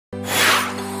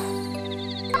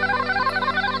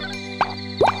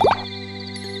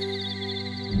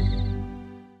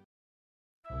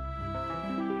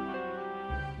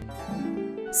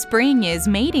Spring is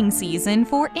mating season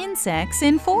for insects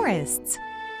in forests.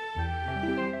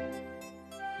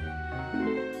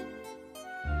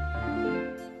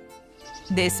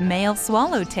 This male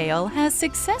swallowtail has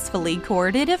successfully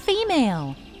courted a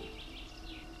female.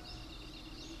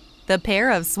 The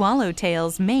pair of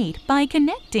swallowtails mate by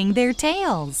connecting their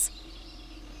tails.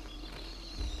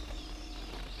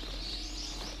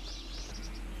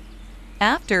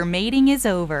 After mating is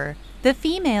over, the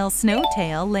female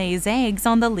snowtail lays eggs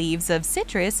on the leaves of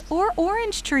citrus or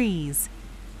orange trees.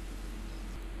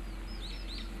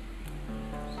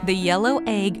 The yellow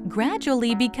egg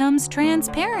gradually becomes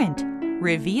transparent,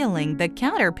 revealing the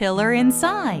caterpillar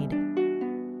inside.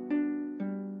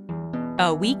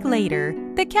 A week later,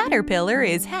 the caterpillar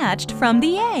is hatched from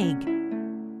the egg.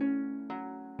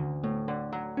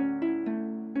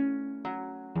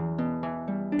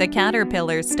 The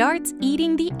caterpillar starts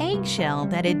eating the eggshell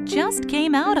that it just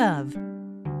came out of.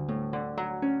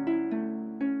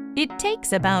 It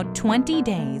takes about 20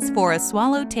 days for a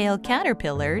swallowtail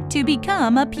caterpillar to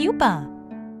become a pupa.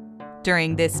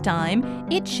 During this time,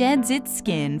 it sheds its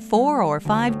skin 4 or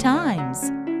 5 times.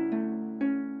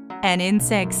 An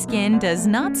insect's skin does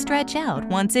not stretch out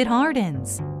once it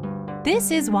hardens. This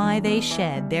is why they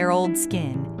shed their old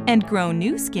skin and grow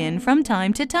new skin from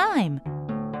time to time.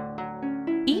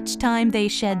 Each time they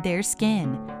shed their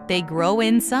skin, they grow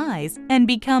in size and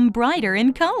become brighter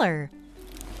in color.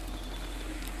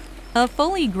 A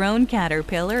fully grown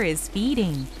caterpillar is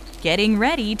feeding, getting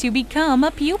ready to become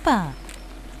a pupa.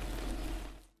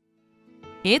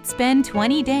 It's been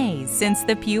 20 days since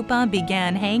the pupa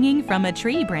began hanging from a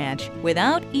tree branch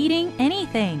without eating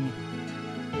anything.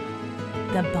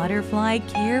 The butterfly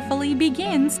carefully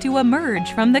begins to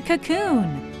emerge from the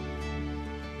cocoon.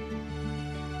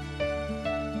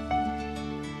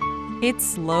 It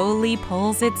slowly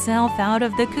pulls itself out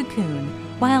of the cocoon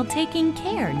while taking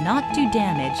care not to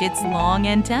damage its long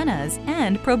antennas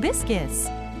and proboscis.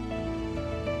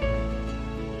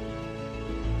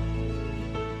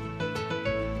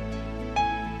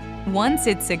 Once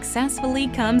it successfully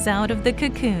comes out of the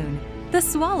cocoon, the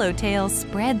swallowtail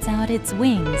spreads out its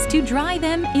wings to dry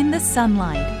them in the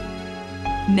sunlight.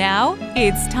 Now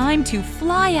it's time to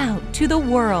fly out to the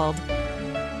world.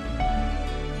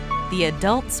 The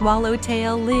adult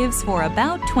swallowtail lives for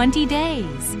about 20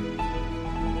 days.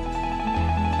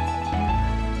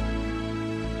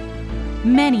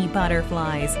 Many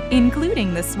butterflies,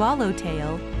 including the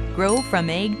swallowtail, grow from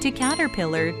egg to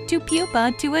caterpillar to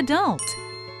pupa to adult.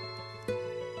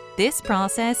 This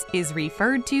process is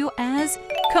referred to as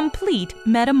complete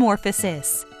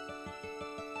metamorphosis.